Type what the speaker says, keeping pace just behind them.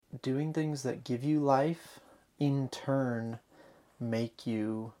doing things that give you life in turn make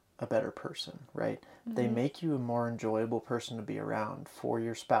you a better person, right? Mm-hmm. They make you a more enjoyable person to be around for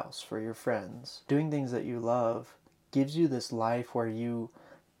your spouse, for your friends. Doing things that you love gives you this life where you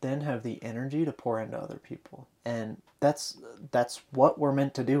then have the energy to pour into other people. And that's what we're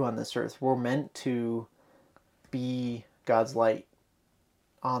meant to do on this earth. We're meant to be God's light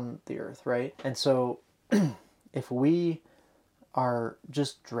on the earth, right? And so if we are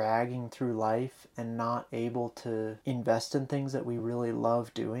just dragging through life and not able to invest in things that we really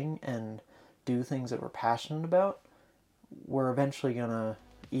love doing and do things that we're passionate about, we're eventually going to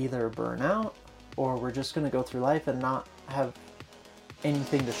either burn out or we're just going to go through life and not have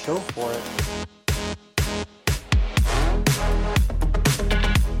anything to show for it.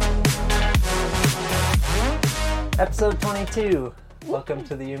 Episode 22. Welcome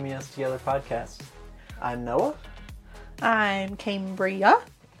to the UMES Together podcast. I'm Noah. I'm Cambria.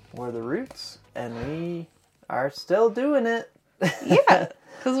 We're the Roots, and we are still doing it. Yeah,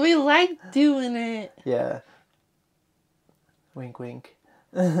 because we like doing it. Yeah. Wink, wink.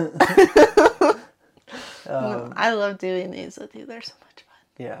 I love doing these with you. They're so much fun.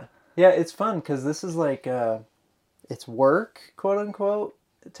 Yeah. Yeah, it's fun because this is like, it's work, quote unquote,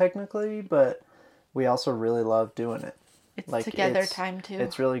 technically, but we also really love doing it. It's like, together time too.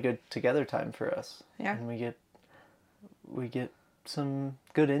 It's really good together time for us. Yeah. And we get some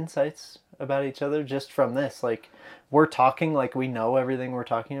good insights about each other just from this. Like, we're talking like we know everything we're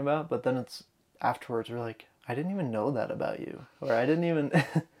talking about, but then it's afterwards we're like, I didn't even know that about you. Or I didn't even...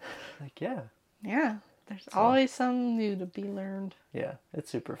 like, yeah. Yeah. There's always something new to be learned. Yeah. It's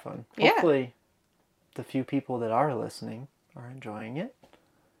super fun. Yeah. Hopefully, the few people that are listening are enjoying it.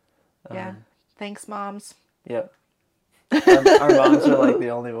 Yeah. Thanks, moms. Yep. Our moms are like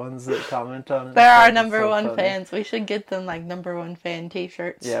the only ones that comment on it. They're our number one fans. We should get them like number one fan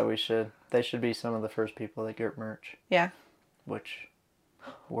t-shirts. Yeah, we should. They should be some of the first people that get merch. Yeah. Which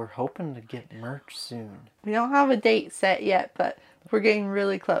we're hoping to get merch soon. We don't have a date set yet, but we're getting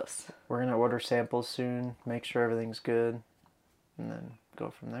really close. We're going to order samples soon, make sure everything's good, and then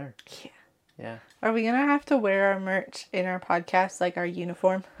go from there. Yeah. Yeah. Are we going to have to wear our merch in our podcast, like our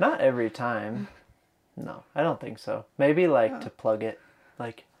uniform? Not every time. No, I don't think so. Maybe to plug it.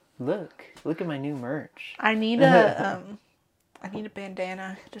 Like, look at my new merch. I need a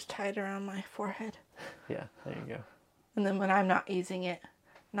bandana just tied around my forehead. Yeah, there you go. And then when I'm not using it,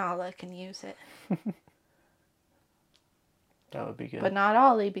 Nala can use it. That would be good. But not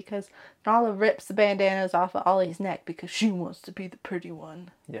Ollie, because Nala rips the bandanas off of Ollie's neck because she wants to be the pretty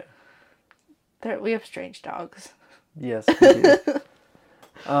one. Yeah. We have strange dogs. Yes, we do.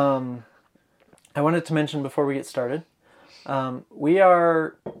 I wanted to mention before we get started, we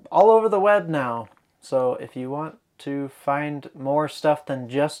are all over the web now. So if you want to find more stuff than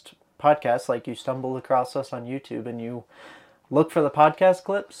just podcasts, like you stumble across us on YouTube and you look for the podcast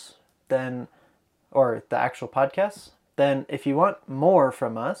clips, or the actual podcasts, then if you want more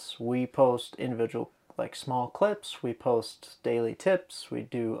from us, we post individual, like small clips, we post daily tips, we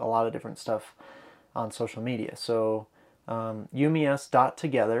do a lot of different stuff on social media. So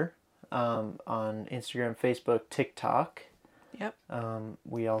umes.together on Instagram, Facebook, TikTok. Yep.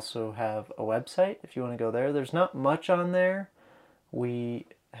 We also have a website if you want to go there. There's not much on there. We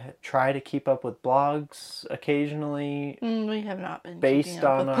try to keep up with blogs occasionally. We have not been based keeping up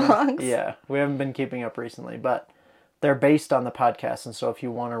on with blogs. Yeah, we haven't been keeping up recently, but they're based on the podcast, and so if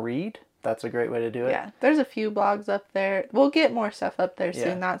you want to read, that's a great way to do it. Yeah, there's a few blogs up there. We'll get more stuff up there soon.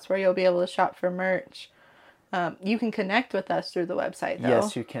 Yeah. That's where you'll be able to shop for merch. You can connect with us through the website, though.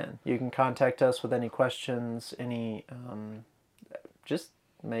 Yes, you can. You can contact us with any questions, any just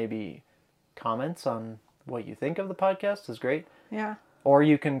maybe comments on what you think of the podcast is great. Yeah. Or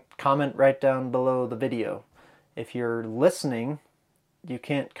you can comment right down below the video. If you're listening, you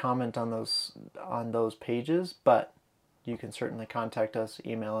can't comment on those pages, but you can certainly contact us,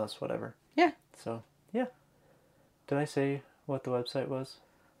 email us, whatever. Yeah. So, yeah. Did I say what the website was?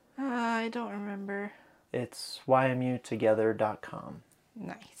 I don't remember. It's ymutogether.com.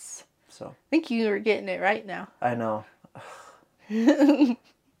 Nice. So. I think you were getting it right now. I know. I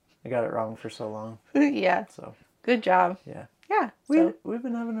got it wrong for so long. Yeah. So. Good job. Yeah. Yeah. We've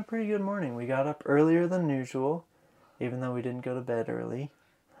been having a pretty good morning. We got up earlier than usual, even though we didn't go to bed early.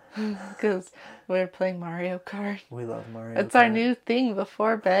 Because we're playing Mario Kart. We love Mario Kart. It's our new thing.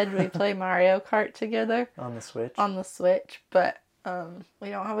 Before bed, we play Mario Kart together. On the Switch. But we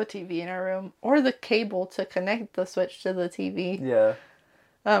don't have a TV in our room or the cable to connect the Switch to the TV. Yeah.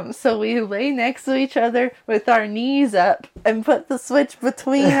 So we lay next to each other with our knees up and put the switch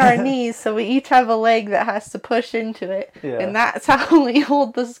between our knees, so we each have a leg that has to push into it. Yeah. And that's how we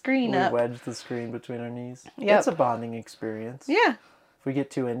hold the screen We up. wedge the screen between our knees. Yep. It's a bonding experience. Yeah. If we get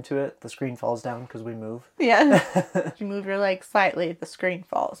too into it, the screen falls down because we move. Yeah. If you move your leg slightly, the screen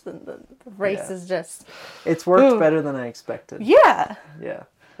falls. And the race is just... It's worked better than I expected. Yeah. Yeah.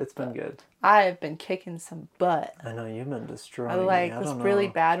 It's been good. I've been kicking some butt. I know you've been destroying I me. was really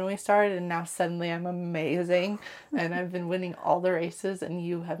bad when we started, and now suddenly I'm amazing. And I've been winning all the races, and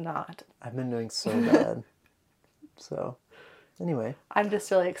you have not. I've been doing so bad. So, anyway. I'm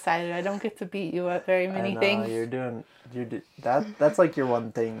just really excited. I don't get to beat you at very many things. That's like your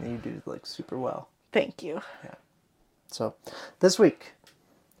one thing that you do like super well. Thank you. Yeah. So, this week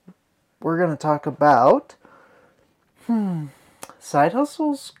we're going to talk about side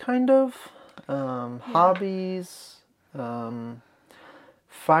hustles, kind of, hobbies,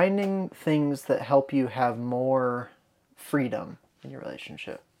 finding things that help you have more freedom in your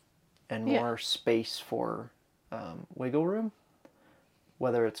relationship and more space for wiggle room,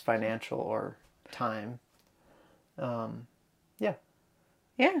 whether it's financial or time. Yeah.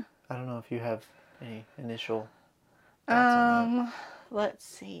 I don't know if you have any initial thoughts on that. Let's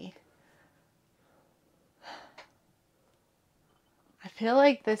see. I feel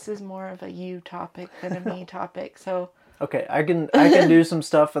like this is more of a you topic than a me topic, so... Okay, I can do some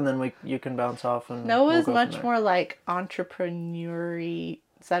stuff and then you can bounce off and Noah's much more like entrepreneur-y,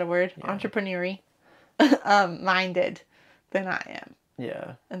 is that a word? Yeah. Entrepreneur-y minded than I am.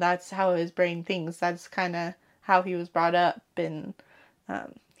 Yeah. And that's how his brain thinks. That's kind of how he was brought up, and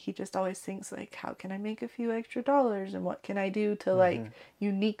he just always thinks like, how can I make a few extra dollars and what can I do to like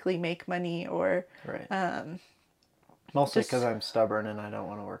uniquely make money or right. Mostly because I'm stubborn and I don't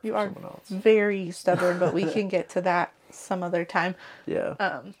want to work for someone else. Very stubborn, but we can get to that some other time.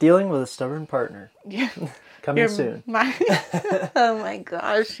 Yeah. Dealing with a stubborn partner. Yeah. Coming soon. Oh my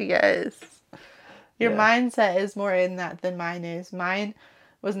gosh, yes. Your mindset is more in that than mine is. Mine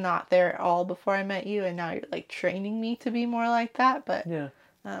was not there at all before I met you, and now you're like training me to be more like that. But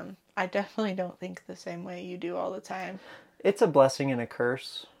I definitely don't think the same way you do all the time. It's a blessing and a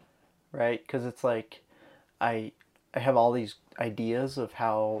curse, right? Because it's like I have all these ideas of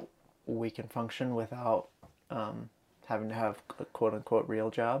how we can function without having to have a quote-unquote real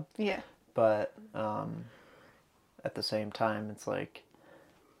job. Yeah. But at the same time, it's like,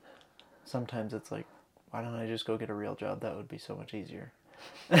 sometimes it's like, why don't I just go get a real job? That would be so much easier.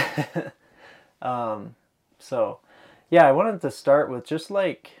 So, yeah, I wanted to start with just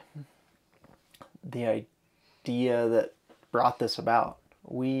like the idea that brought this about.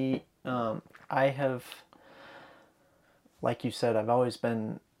 I have... Like you said, I've always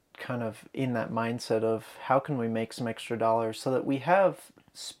been kind of in that mindset of how can we make some extra dollars so that we have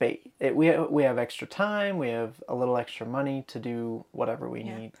space. We have extra time. We have a little extra money to do whatever we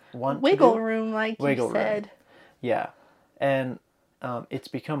need. Wiggle room, like you said. Yeah. And it's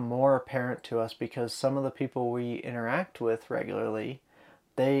become more apparent to us because some of the people we interact with regularly,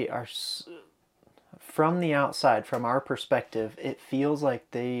 they are... From the outside, from our perspective, it feels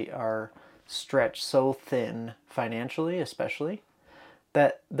like they are... stretched so thin financially, especially,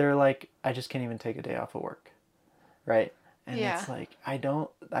 that they're like, I just can't even take a day off of work, right? And it's like, I don't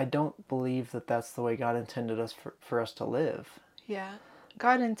believe that that's the way God intended us for us to live. Yeah,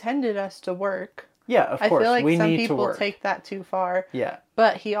 God intended us to work. Yeah, of course. I feel like some people take that too far. Yeah,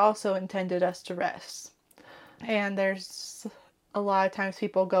 but He also intended us to rest. And there's a lot of times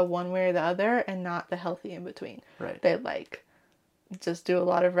people go one way or the other, and not the healthy in between. Right. They like just do a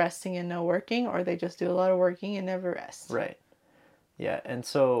lot of resting and no working, or they just do a lot of working and never rest. Right. Yeah, and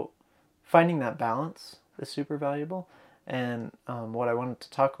so finding that balance is super valuable. And what I wanted to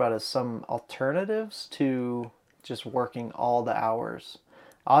talk about is some alternatives to just working all the hours.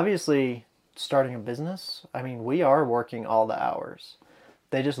 Obviously, starting a business, I mean, we are working all the hours.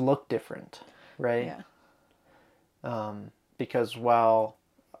 They just look different, right? Yeah. Because while,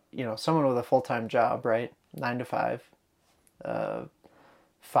 someone with a full-time job, right, 9 to 5,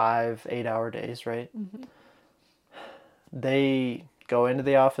 5 8-hour days, right? Mm-hmm. They go into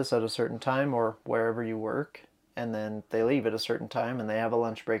the office at a certain time or wherever you work, and then they leave at a certain time, and they have a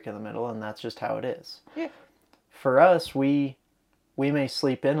lunch break in the middle, and that's just how it is. Yeah. For us, we may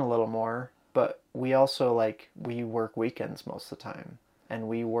sleep in a little more, but we also we work weekends most of the time, and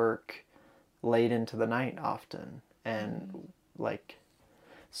we work late into the night often, and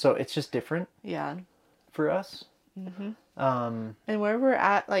so it's just different. Yeah. For us. Mm-hmm. And where we're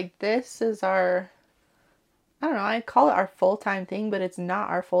at, this is our, I don't know, I call it our full-time thing, but it's not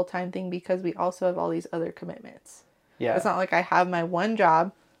our full-time thing because we also have all these other commitments. Yeah. It's not like I have my one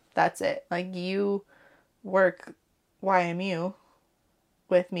job That's it. Like, you work YMU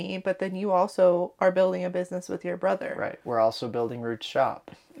with me, but then you also are building a business with your brother. Right. We're also building Roots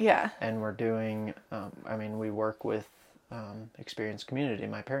Shop. Yeah. And we're doing, we work with Experience Community,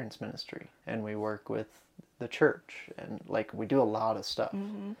 my parents' ministry, and we work with the church, and like we do a lot of stuff.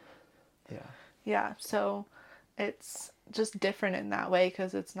 Mm-hmm. Yeah. Yeah. So it's just different in that way,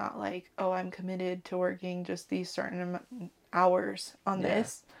 because it's not like, oh, I'm committed to working just these certain hours on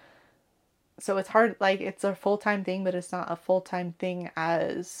this. So it's hard, like, it's a full-time thing, but it's not a full-time thing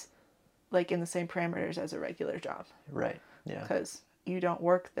as, like, in the same parameters as a regular job. Right. Yeah. Because you don't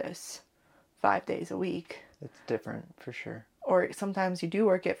work this 5 days a week. It's different for sure. Or sometimes you do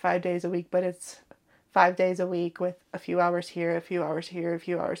work it 5 days a week, but it's 5 days a week with a few hours here, a few hours here, a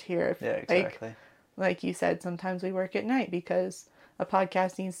few hours here. Yeah, exactly. Like you said, sometimes we work at night because a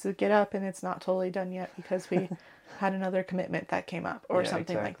podcast needs to get up and it's not totally done yet because we had another commitment that came up or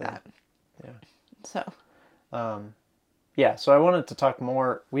something exactly. like that. Yeah. So. So I wanted to talk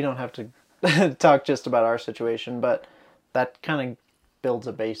more. We don't have to talk just about our situation, but that kind of builds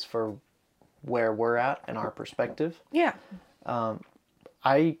a base for where we're at and our perspective. Yeah.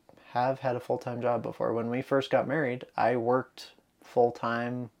 I have had a full-time job before. When we first got married, I worked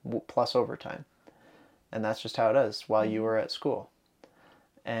full-time plus overtime. And that's just how it is while you were at school.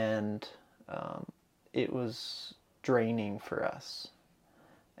 And it was draining for us.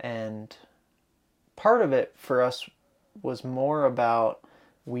 And part of it for us was more about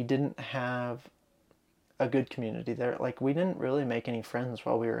we didn't have a good community there. Like, we didn't really make any friends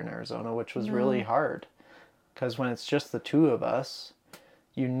while we were in Arizona, which was really hard. Because when it's just the two of us,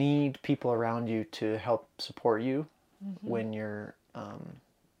 you need people around you to help support you when you're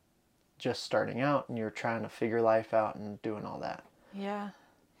just starting out and you're trying to figure life out and doing all that. Yeah.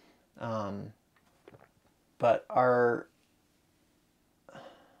 But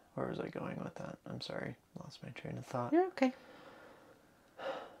where was I going with that? I'm sorry. Lost my train of thought. You're okay.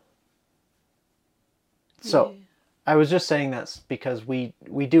 So, I was just saying that's because we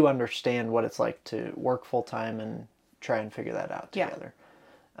do understand what it's like to work full-time and try and figure that out together.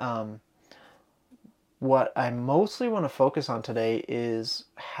 What I mostly want to focus on today is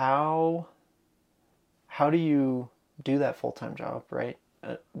how do you do that full-time job, right?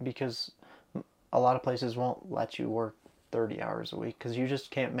 Because a lot of places won't let you work 30 hours a week because you just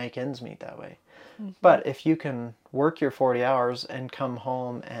can't make ends meet that way. Mm-hmm. But if you can work your 40 hours and come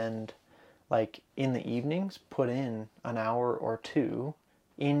home and, like, in the evenings, put in an hour or two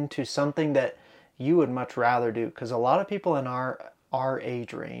into something that you would much rather do. Because a lot of people in our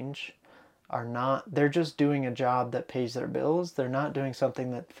age range are not, they're just doing a job that pays their bills. They're not doing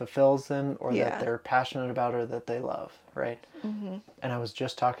something that fulfills them or that they're passionate about or that they love, right? Mm-hmm. And I was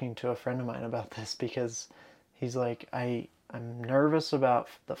just talking to a friend of mine about this because he's like, I'm nervous about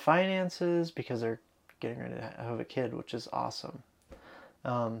the finances because they're getting ready to have a kid, which is awesome.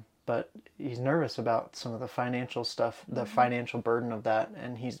 But he's nervous about some of the financial stuff, the financial burden of that.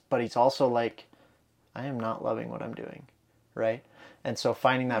 And he's also like, I am not loving what I'm doing, right? And so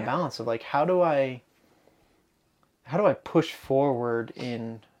finding that balance of, like, how do I push forward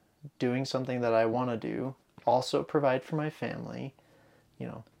in doing something that I want to do, also provide for my family,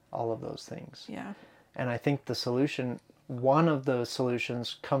 all of those things. Yeah. And I think one of the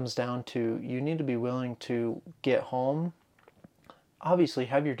solutions comes down to, you need to be willing to get home, obviously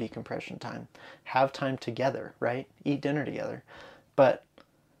have your decompression time, have time together, right? Eat dinner together, but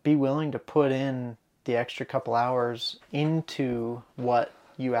be willing to put in the extra couple hours into what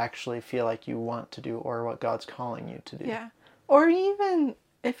you actually feel like you want to do or what God's calling you to do. Yeah. Or even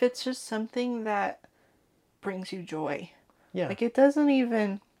if it's just something that brings you joy. Yeah. Like, it doesn't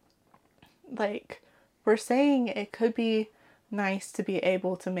even, like, we're saying it could be nice to be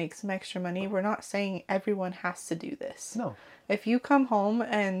able to make some extra money. We're not saying everyone has to do this. No. If you come home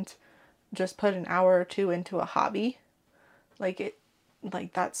and just put an hour or two into a hobby,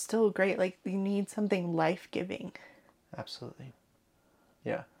 that's still great. Like, you need something life-giving. Absolutely.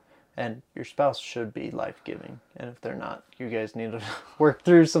 Yeah. And your spouse should be life-giving. And if they're not, you guys need to work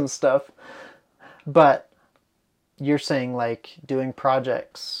through some stuff. But you're saying, like, doing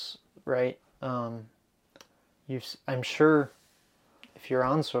projects, right? I'm sure if you're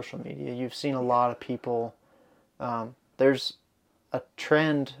on social media, you've seen a lot of people. There's a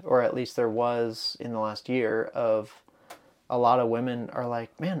trend, or at least there was in the last year, of a lot of women are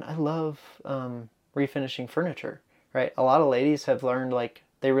like, man, I love refinishing furniture, right? A lot of ladies have learned, like,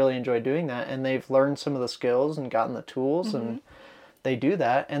 they really enjoy doing that, and they've learned some of the skills and gotten the tools, and they do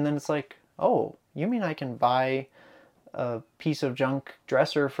that, and then it's like, oh, you mean I can buy a piece of junk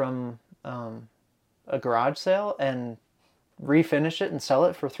dresser from a garage sale and refinish it and sell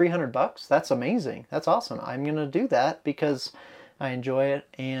it for $300, that's amazing. That's awesome. I'm going to do that because I enjoy it,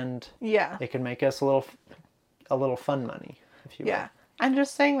 and Yeah. it can make us a little fun money, if you will. Yeah. I'm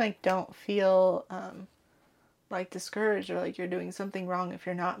just saying, like, don't feel like discouraged or like you're doing something wrong if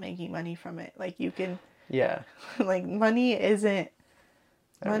you're not making money from it. Like, you can, Yeah. like, money is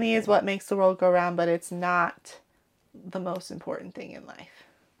Everything. what makes the world go round, but it's not the most important thing in life.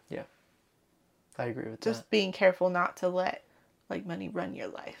 Yeah. I agree with Just that. being careful not to let, like, money run your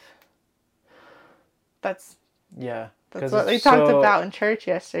life. That's Yeah. what we talked about in church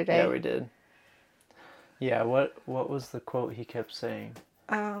yesterday. Yeah, we did. Yeah, what was the quote he kept saying?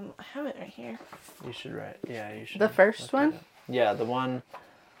 I have it right here. You should write. Yeah, you should. The first one? Yeah, the one.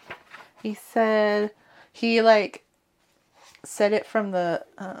 He said, he, like, said it from the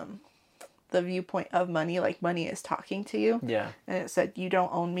viewpoint of money, like money is talking to you. Yeah. And it said, you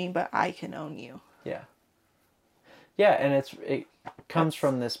don't own me, but I can own you. Yeah. Yeah, and it comes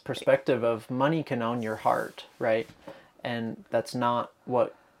from this perspective of money can own your heart, right? And that's not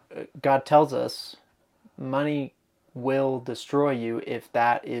what God tells us. Money will destroy you if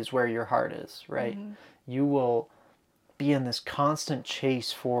that is where your heart is, right? Mm-hmm. You will be in this constant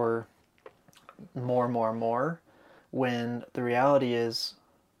chase for more, when the reality is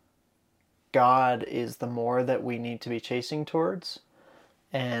God is the more that we need to be chasing towards,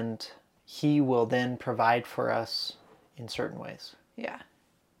 and He will then provide for us in certain ways. Yeah.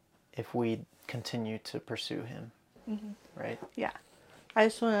 If we continue to pursue Him, right? Yeah. I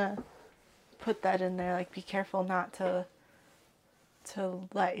just want to put that in there, like, be careful not to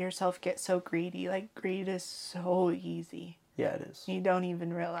let yourself get so greedy. Like, greed is so easy. Yeah, it is. You don't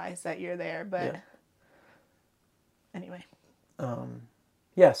even realize that you're there, but anyway.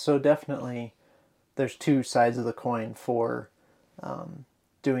 Yeah, so definitely there's two sides of the coin for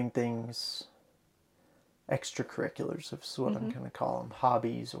doing things, extracurriculars is what I'm going to call them,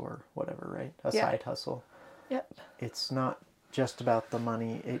 hobbies or whatever, right? A side hustle. Yep. It's not just about the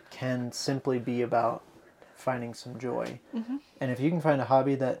money. It can simply be about finding some joy. Mm-hmm. And if you can find a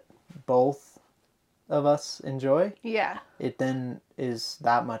hobby that both of us enjoy, it then is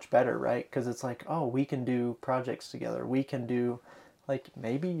that much better, right? Because it's like, oh, we can do projects together. We can do, like,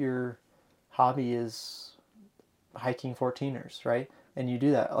 maybe your hobby is hiking 14ers, right? And you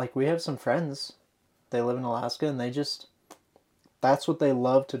do that. Like, we have some friends, they live in Alaska, and that's what they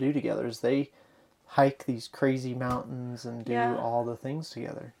love to do together, is they hike these crazy mountains and do all the things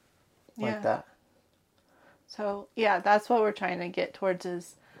together like that. So, that's what we're trying to get towards,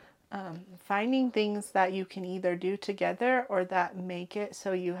 is finding things that you can either do together or that make it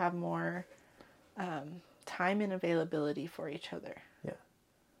so you have more time and availability for each other.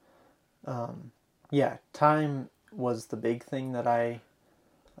 Yeah. Time was the big thing that I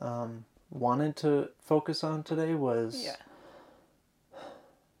wanted to focus on today was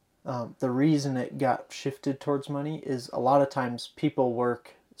the reason it got shifted towards money is a lot of times people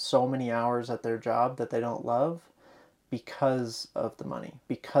work so many hours at their job that they don't love because of the money,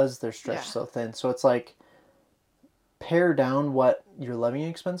 because they're stretched so thin. So it's like, pare down what your living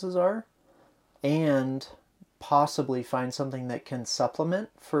expenses are and possibly find something that can supplement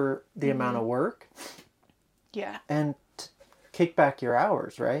for the amount of work. Yeah. And kick back your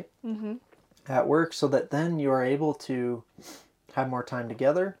hours, right? Mm-hmm. At work, so that then you are able to have more time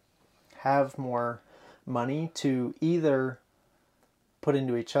together, have more money to either put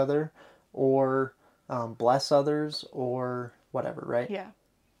into each other or bless others or whatever, right? Yeah.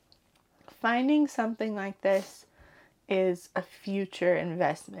 Finding something like this is a future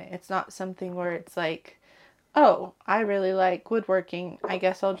investment. It's not something where it's like, oh, I really like woodworking. I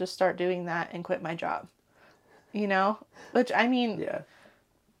guess I'll just start doing that and quit my job. You know? Which, I mean,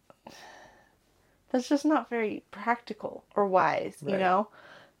 that's just not very practical or wise, you know?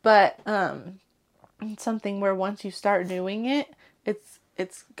 But it's something where once you start doing it,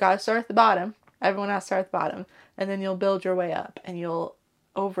 it's got to start at the bottom. Everyone has to start at the bottom. And then you'll build your way up. And you'll,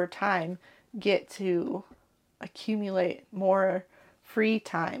 over time, get to accumulate more free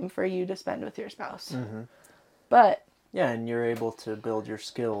time for you to spend with your spouse. Mm-hmm. But... yeah, and you're able to build your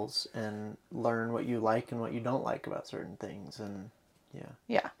skills and learn what you like and what you don't like about certain things. And,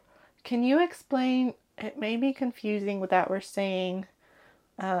 yeah. Can you explain... it may be confusing with that we're saying...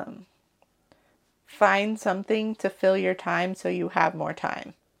 find something to fill your time so you have more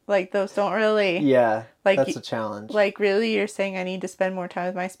time. Like, those don't really... yeah, like, that's a challenge. Like, really, you're saying I need to spend more time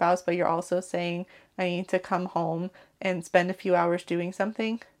with my spouse, but you're also saying I need to come home and spend a few hours doing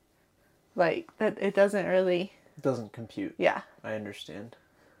something? Like, that, it doesn't really... it doesn't compute. Yeah. I understand.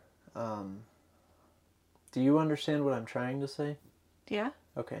 Do you understand what I'm trying to say? Yeah.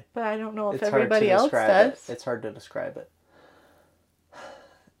 Okay. But I don't know if everybody else does. It's hard to describe it.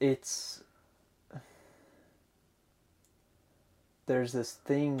 it's there's this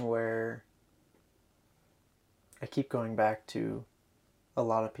thing where I keep going back to a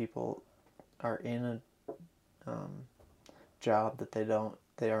lot of people are in a job that they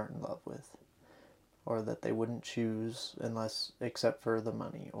aren't in love with, or that they wouldn't choose unless except for the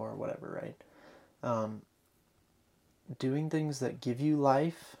money or whatever, right? Doing things that give you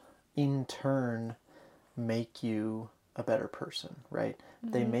life in turn make you a better person, right?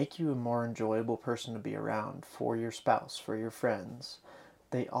 Mm-hmm. They make you a more enjoyable person to be around for your spouse, for your friends.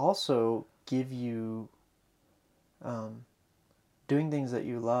 They also give you doing things that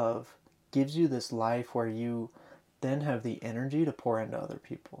you love gives you this life where you then have the energy to pour into other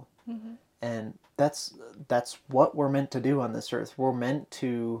people. Mm-hmm. And that's what we're meant to do on this earth. We're meant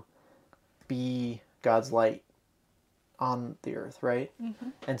to be God's light on the earth, right? Mm-hmm.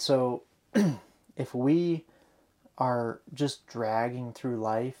 And so if we are just dragging through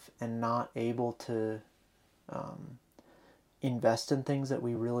life and not able to invest in things that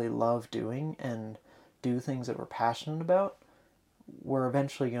we really love doing and do things that we're passionate about, we're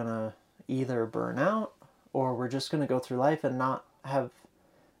eventually going to either burn out, or we're just going to go through life and not have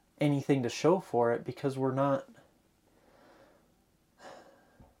anything to show for it, because we're not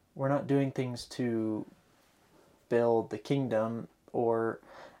doing things to build the kingdom. Or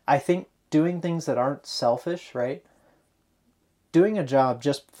I think doing things that aren't selfish, right? Doing a job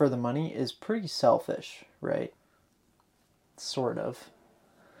just for the money is pretty selfish, right? Sort of.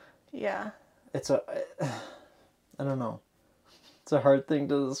 Yeah. I don't know. It's a hard thing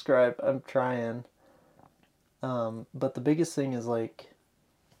to describe. I'm trying. But the biggest thing is like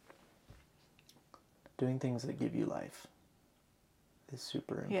doing things that give you life is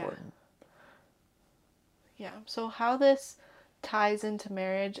super important. Yeah. So how this ties into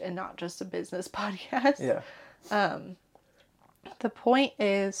marriage and not just a business podcast. Yeah. The point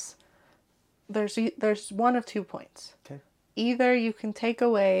is there's one of 2 points. Okay. Either you can take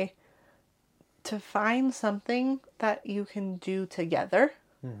away to find something that you can do together,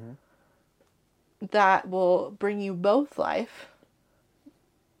 mm-hmm. that will bring you both life,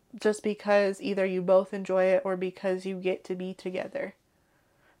 just because either you both enjoy it or because you get to be together.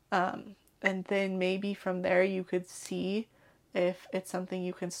 And then maybe from there you could see if it's something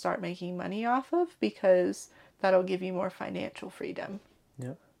you can start making money off of, because that'll give you more financial freedom.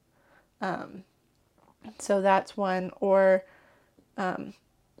 Yep. So that's one. Or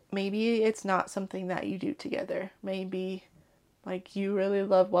maybe it's not something that you do together. Maybe like you really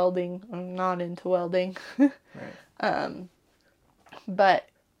love welding. I'm not into welding. Right. But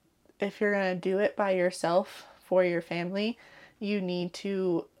if you're going to do it by yourself for your family, you need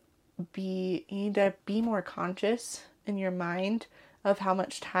to be more conscious in your mind of how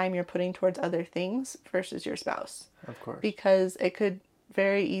much time you're putting towards other things versus your spouse. Of course. Because it could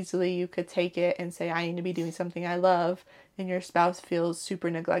very easily, you could take it and say, I need to be doing something I love, and your spouse feels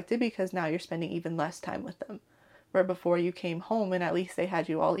super neglected because now you're spending even less time with them. Where before you came home and at least they had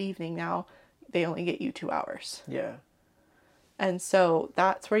you all evening, now they only get you 2 hours. Yeah. And so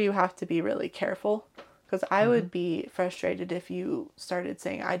that's where you have to be really careful. Because I would be frustrated if you started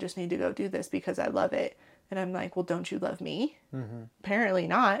saying, I just need to go do this because I love it. And I'm like, well, don't you love me? Mm-hmm. Apparently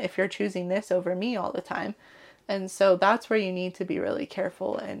not, if you're choosing this over me all the time. And so that's where you need to be really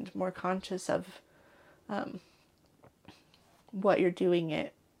careful and more conscious of what you're doing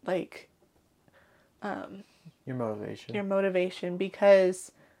it. Like, your motivation.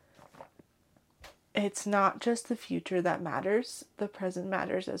 Because it's not just the future that matters. The present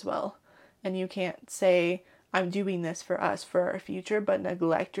matters as well. And you can't say, I'm doing this for us, for our future, but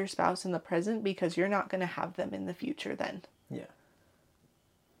neglect your spouse in the present, because you're not going to have them in the future then. Yeah.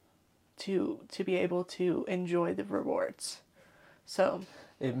 To be able to enjoy the rewards. So.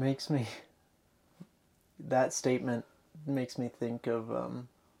 That statement makes me think of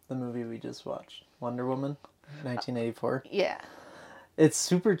the movie we just watched, Wonder Woman, 1984. Yeah. It's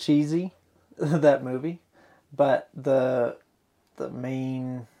super cheesy, that movie, but the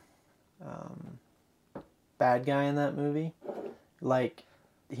main bad guy in that movie, like,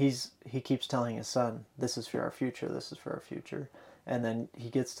 he keeps telling his son, this is for our future, and then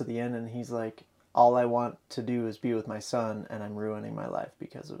he gets to the end and he's like, all I want to do is be with my son, and I'm ruining my life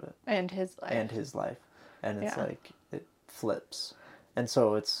because of it. And his life. And it's like, it flips. And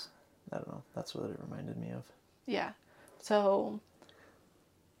so it's, I don't know, that's what it reminded me of. Yeah. So,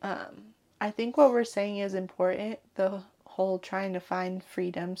 I think what we're saying is important, the whole trying to find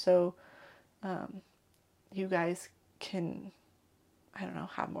freedom, so you guys can, I don't know,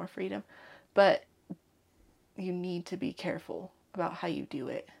 have more freedom. But you need to be careful about how you do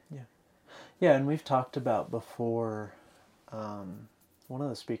it. Yeah. Yeah, and we've talked about before, one of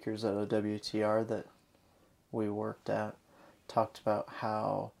the speakers at a WTR that we worked at talked about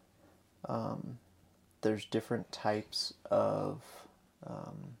how there's different types of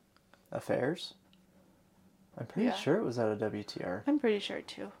affairs. I'm pretty sure it was at a WTR. I'm pretty sure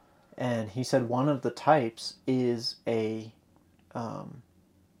too. And he said one of the types is it's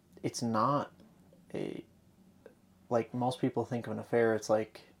not a, like most people think of an affair, it's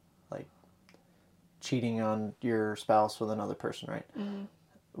like cheating on your spouse with another person, right? Mm-hmm.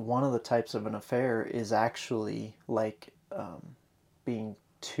 One of the types of an affair is actually like being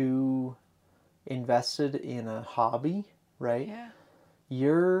too invested in a hobby, right? Yeah.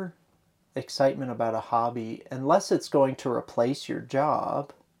 Your excitement about a hobby, unless it's going to replace your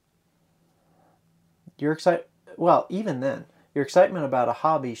job, even then, your excitement about a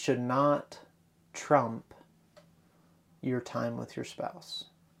hobby should not trump your time with your spouse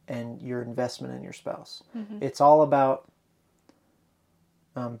and your investment in your spouse. Mm-hmm. It's all about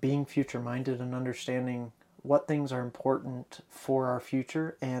being future-minded and understanding what things are important for our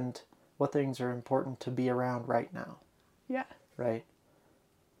future and what things are important to be around right now. Yeah. Right?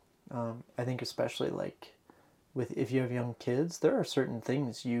 I think especially like if you have young kids, there are certain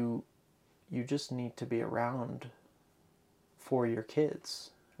things you just need to be around for your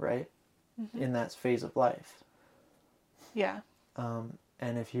kids, right? Mm-hmm. In that phase of life. Yeah.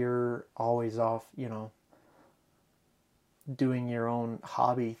 And if you're always off, doing your own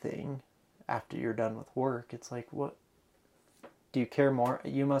hobby thing after you're done with work, it's like, what? Do you care more?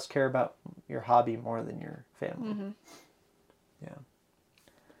 You must care about your hobby more than your family. Mm-hmm. Yeah.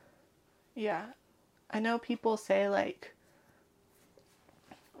 Yeah. I know people say, like,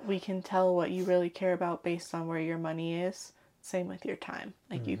 we can tell what you really care about based on where your money is. Same with your time.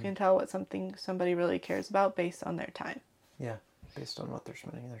 Like, you can tell what somebody really cares about based on their time. Yeah, based on what they're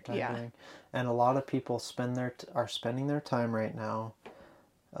spending their time doing. And a lot of people are spending their time right now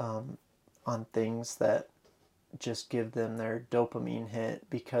on things that just give them their dopamine hit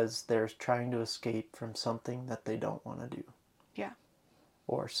because they're trying to escape from something that they don't want to do. Yeah.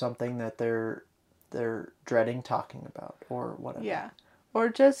 Or something that they're dreading talking about or whatever. Yeah. Or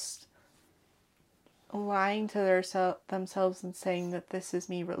just lying to themselves and saying that this is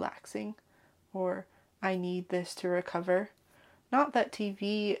me relaxing or I need this to recover. Not that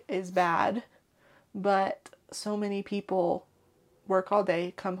TV is bad, but so many people work all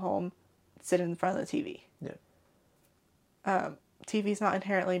day, come home, sit in front of the TV. Yeah. TV's not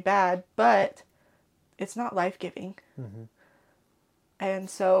inherently bad, but it's not life-giving. Mm-hmm. And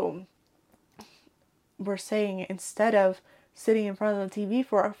so we're saying instead of sitting in front of the TV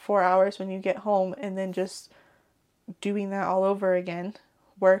for 4 hours when you get home and then just doing that all over again,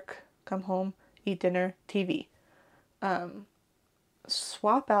 work, come home, eat dinner, TV.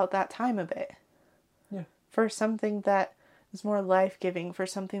 Swap out that time a bit. Yeah. For something that is more life-giving, for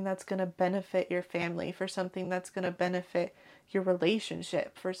something that's going to benefit your family, for something that's going to benefit your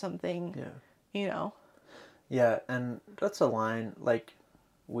relationship, for something, Yeah, and that's a line, like,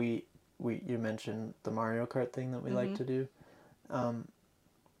 you mentioned the Mario Kart thing that we like to do.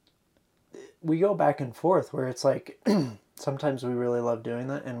 We go back and forth where it's like, sometimes we really love doing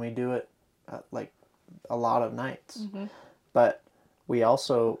that, and we do it, like, a lot of nights. Mm-hmm. But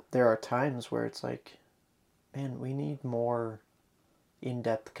there are times where it's like, man, we need more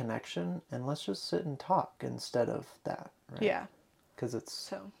in-depth connection, and let's just sit and talk instead of that, right? Yeah. Because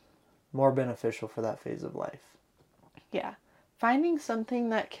it's more beneficial for that phase of life. Yeah. Finding something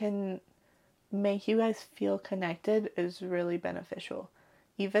that can make you guys feel connected is really beneficial.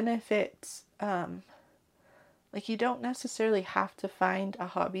 Even if it's, like, you don't necessarily have to find a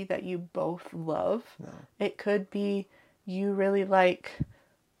hobby that you both love. No. It could be you really like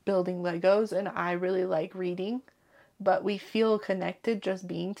building Legos and I really like reading, but we feel connected just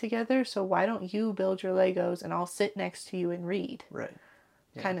being together, so why don't you build your Legos and I'll sit next to you and read? Right.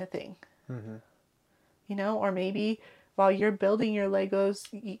 Yeah. Kind of thing. Mm-hmm. Or maybe while you're building your Legos,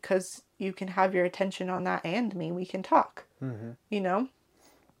 because you can have your attention on that and me, we can talk. Mm-hmm.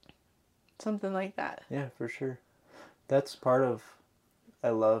 Something like that. Yeah, for sure. That's part of, I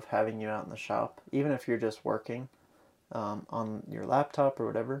love having you out in the shop, even if you're just working on your laptop or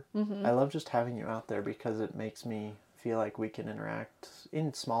whatever. Mm-hmm. I love just having you out there because it makes me feel like we can interact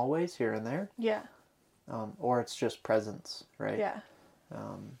in small ways here and there. Yeah. Or it's just presence, right? Yeah.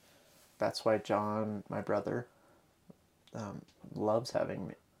 That's why John, my brother, loves having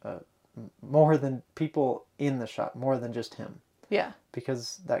me, more than people in the shop, more than just him. Yeah.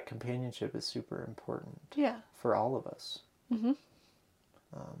 Because that companionship is super important. Yeah. For all of us. Mm-hmm.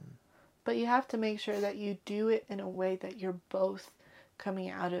 But you have to make sure that you do it in a way that you're both coming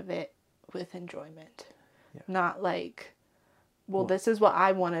out of it with enjoyment. Yeah. Not like well, this is what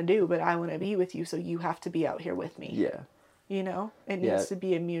I want to do, but I want to be with you, so you have to be out here with me. Yeah. You know, it needs to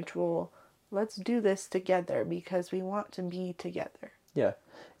be a mutual, let's do this together because we want to be together. Yeah.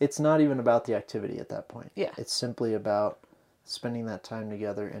 It's not even about the activity at that point. Yeah. It's simply about spending that time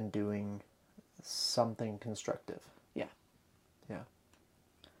together and doing something constructive. Yeah. Yeah.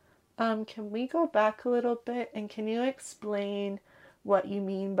 Can we go back a little bit and can you explain what you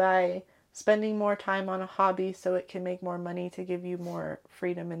mean by spending more time on a hobby so it can make more money to give you more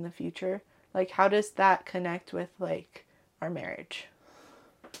freedom in the future? Like, how does that connect with, like, our marriage?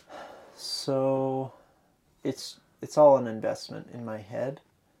 So it's all an investment in my head,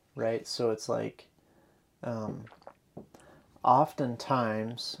 right? So it's like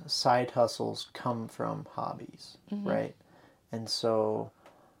oftentimes side hustles come from hobbies, right? And so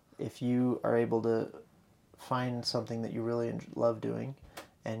if you are able to find something that you really love doing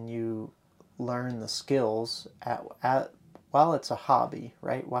and you learn the skills at while it's a hobby,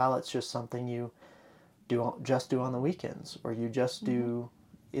 right? While it's just something you do on the weekends, or you just do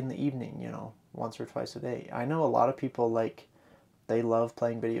in the evening, you know, once or twice a day. I know a lot of people, like, they love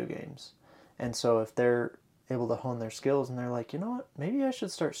playing video games. And so if they're able to hone their skills and they're like, you know what, maybe I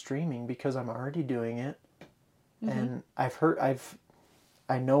should start streaming because I'm already doing it. And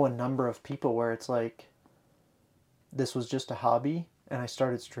I know a number of people where it's like, this was just a hobby and I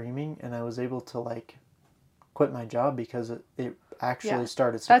started streaming and I was able to, like, quit my job because it actually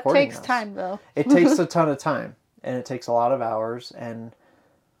started supporting us. That takes time, though. It takes a ton of time and it takes a lot of hours.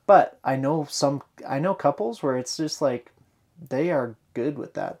 But I know couples where it's just like, they are good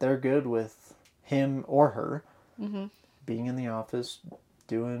with that. They're good with him or her being in the office,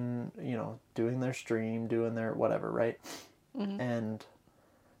 doing their stream, doing their whatever, right? And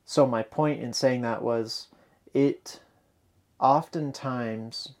so my point in saying that was, it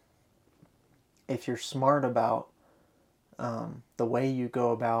oftentimes, if you're smart about the way you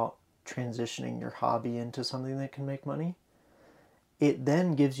go about transitioning your hobby into something that can make money, it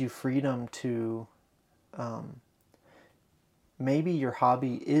then gives you freedom to maybe your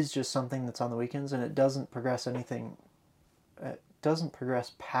hobby is just something that's on the weekends and it doesn't progress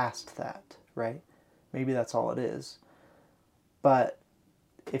past that, right? Maybe that's all it is. But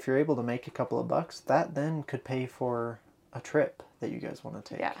if you're able to make a couple of bucks, that then could pay for a trip that you guys want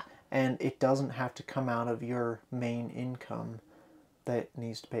to take. Yeah. And it doesn't have to come out of your main income that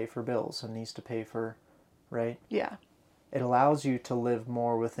needs to pay for bills and needs to pay for, right? Yeah. It allows you to live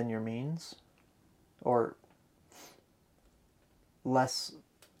more within your means, or less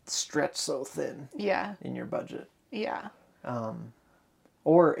stretched so thin in your budget. Yeah.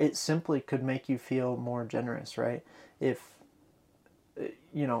 Or it simply could make you feel more generous, right? If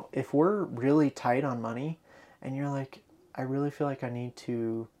we're really tight on money and you're like, I really feel like I need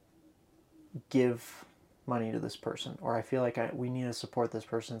to give money to this person, or I feel like we need to support this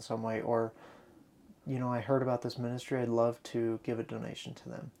person in some way, or, I heard about this ministry, I'd love to give a donation to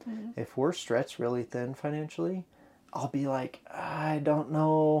them. If we're stretched really thin financially, I'll be like, I don't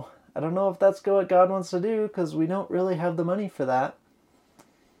know if that's what God wants to do, because we don't really have the money for that.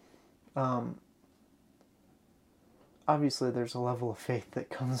 Obviously there's a level of faith that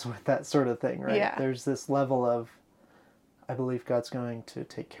comes with that sort of thing, right? Yeah. There's this level of, I believe God's going to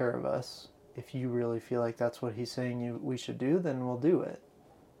take care of us. If you really feel like that's what he's saying we should do, then we'll do it,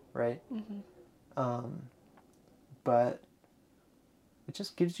 right? But it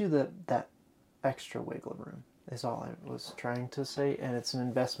just gives you that extra wiggle room, is all I was trying to say, and it's an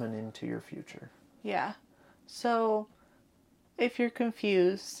investment into your future. Yeah. So if you're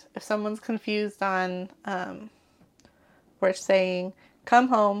confused, if someone's confused on, we're saying, come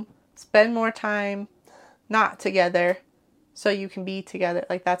home, spend more time not together so you can be together,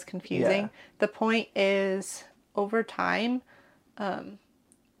 like, that's confusing. Yeah. The point is, over time,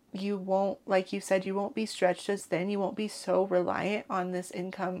 you won't, like you said, you won't be stretched as thin. You won't be so reliant on this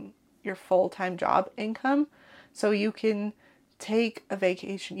income, your full-time job income. So you can take a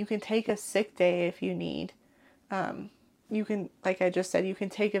vacation. You can take a sick day if you need. You can, like I just said, you can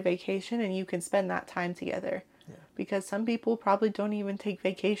take a vacation and you can spend that time together. Yeah. Because some people probably don't even take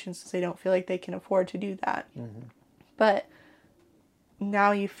vacations because they don't feel like they can afford to do that. But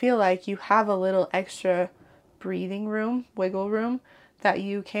now you feel like you have a little extra breathing room, wiggle room, that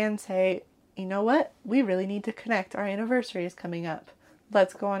you can say, you know what? We really need to connect. Our anniversary is coming up.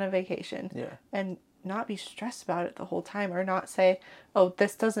 Let's go on a vacation. Yeah. And not be stressed about it the whole time, or not say, oh,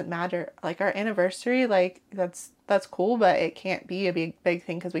 this doesn't matter. Like, our anniversary, like, that's cool, but it can't be a big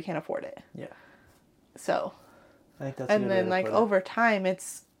thing because we can't afford it. Yeah. So, I think that's and then, like, over time,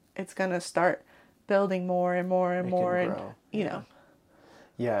 it's going to start building more and more and more, and grow. you know.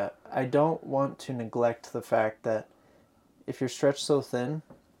 Yeah, I don't want to neglect the fact that if you're stretched so thin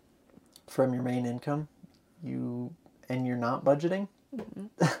from your main income, and you're not budgeting,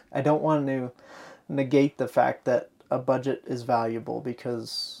 I don't want to negate the fact that a budget is valuable,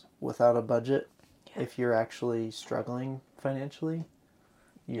 because without a budget, if you're actually struggling financially,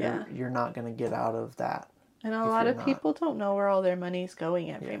 you're not going to get out of that. And a lot of people don't know where all their money's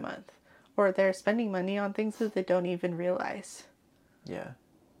going every month, or they're spending money on things that they don't even realize. Yeah.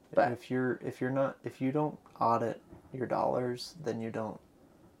 But if you don't audit your dollars, then you don't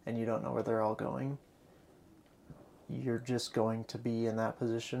know where they're all going, you're just going to be in that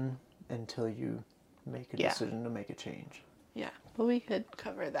position until you make a decision to make a change. Yeah, but we could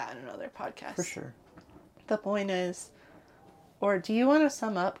cover that in another podcast. For sure. The point is, or do you want to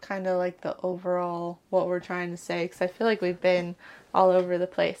sum up kind of like the overall, what we're trying to say? Because I feel like we've been all over the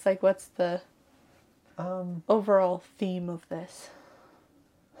place. Like, what's the overall theme of this?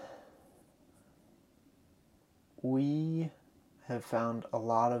 We have found a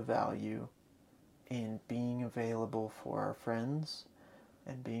lot of value in being available for our friends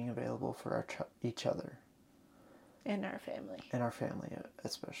and being available for each other. In our family. In our family,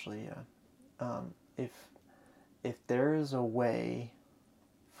 especially, yeah. If there is a way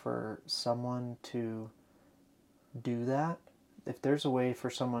for someone to do that, if there's a way for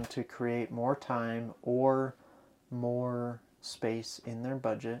someone to create more time or more space in their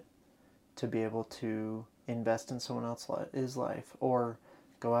budget to be able to invest in someone else's life, or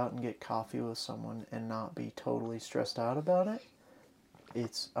go out and get coffee with someone and not be totally stressed out about it,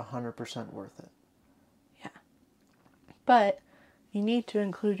 it's 100% worth it. Yeah. But you need to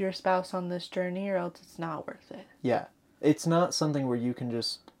include your spouse on this journey, or else it's not worth it. Yeah. It's not something where you can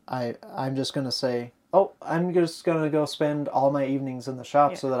just, I'm just going to say, oh, I'm just going to go spend all my evenings in the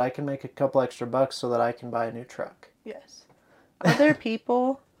shop so that I can make a couple extra bucks so that I can buy a new truck. Yes. Other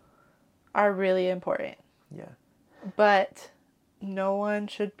people are really important. Yeah. But no one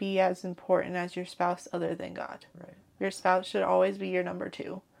should be as important as your spouse other than God. Right. Your spouse should always be your number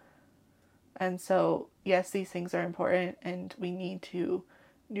 2. And so, yes, these things are important, and we need to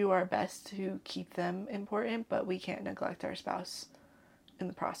do our best to keep them important, but we can't neglect our spouse in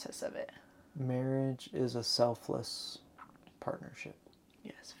the process of it. Marriage is a selfless partnership.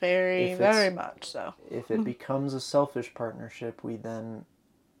 Yes, very, very much so. If it becomes a selfish partnership, we then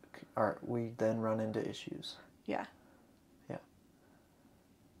run into issues. Yeah. Yeah.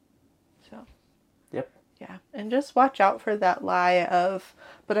 So. Yep. Yeah, and just watch out for that lie of,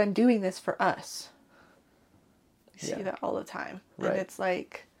 but I'm doing this for us. You see that all the time. Right. And it's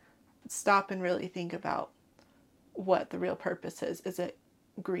like, stop and really think about what the real purpose is. Is it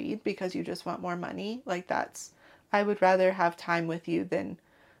greed because you just want more money? Like, I would rather have time with you than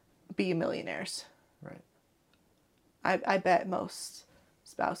be millionaires. Right. I bet most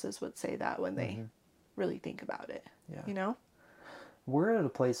spouses would say that when they really think about it. Yeah. You know? We're at a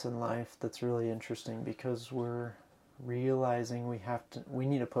place in life that's really interesting because we're realizing we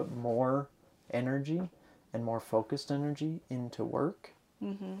need to put more energy and more focused energy into work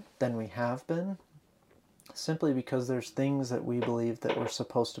than we have been, simply because there's things that we believe that we're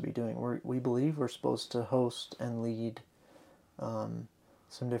supposed to be doing. We believe we're supposed to host and lead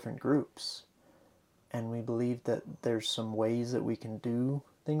some different groups, and we believe that there's some ways that we can do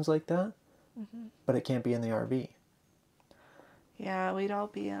things like that, but it can't be in the RV. Yeah, we'd all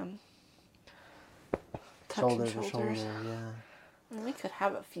be shoulder to shoulder. Yeah. I mean, we could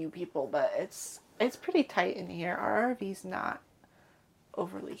have a few people, but it's pretty tight in here. Our RV's not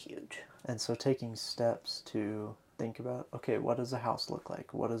overly huge. And so taking steps to think about, okay, what does a house look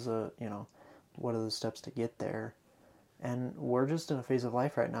like? What are the steps to get there? And we're just in a phase of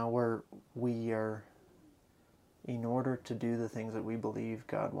life right now where we are, in order to do the things that we believe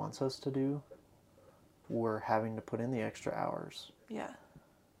God wants us to do, we're having to put in the extra hours. Yeah.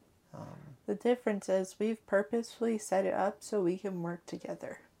 The difference is we've purposefully set it up so we can work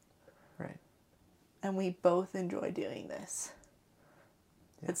together. Right. And we both enjoy doing this.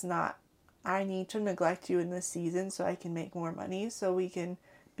 Yeah. It's not, I need to neglect you in this season so I can make more money so we can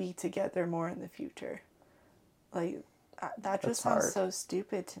be together more in the future. Like, that just sounds so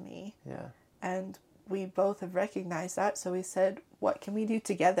stupid to me. Yeah. And we both have recognized that, so we said, what can we do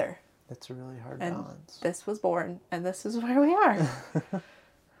together? It's a really hard balance. This was born, and this is where we are.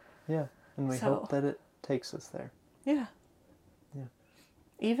 Yeah, and we hope that it takes us there. Yeah. Yeah.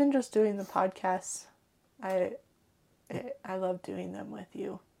 Even just doing the podcasts, I love doing them with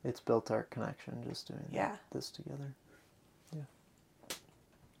you. It's built our connection just doing this together. Yeah.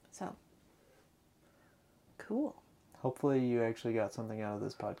 So. Cool. Hopefully you actually got something out of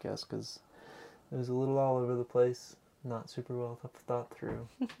this podcast, because it was a little all over the place. Not super well thought through,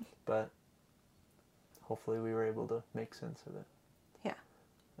 but hopefully we were able to make sense of it. Yeah.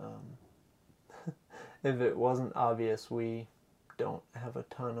 If it wasn't obvious, we don't have a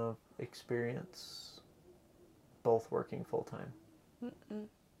ton of experience both working full-time.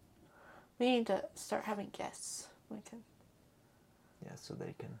 We need to start having guests. Yeah, so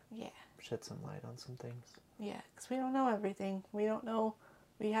they can shed some light on some things. Yeah, because we don't know everything. We don't know.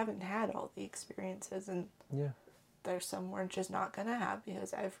 We haven't had all the experiences, and there's some we're just not going to have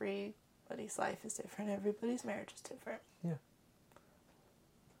because everybody's life is different. Everybody's marriage is different. Yeah.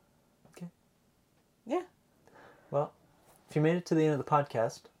 Okay. Yeah. Well, if you made it to the end of the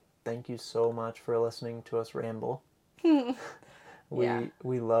podcast, thank you so much for listening to us ramble.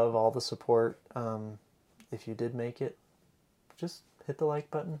 We love all the support. If you did make it, just hit the like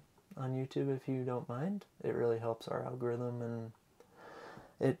button on YouTube if you don't mind. It really helps our algorithm, and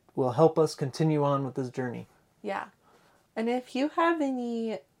it will help us continue on with this journey. Yeah. And if you have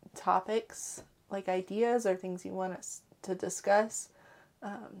any topics, like ideas or things you want us to discuss,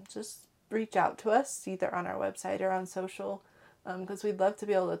 just reach out to us either on our website or on social, because we'd love to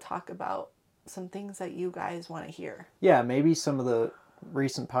be able to talk about some things that you guys want to hear. Yeah, maybe some of the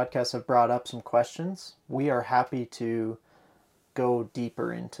recent podcasts have brought up some questions. We are happy to go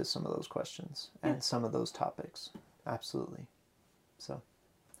deeper into some of those questions and some of those topics. Absolutely. So,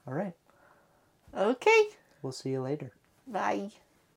 all right. Okay. We'll see you later. Bye.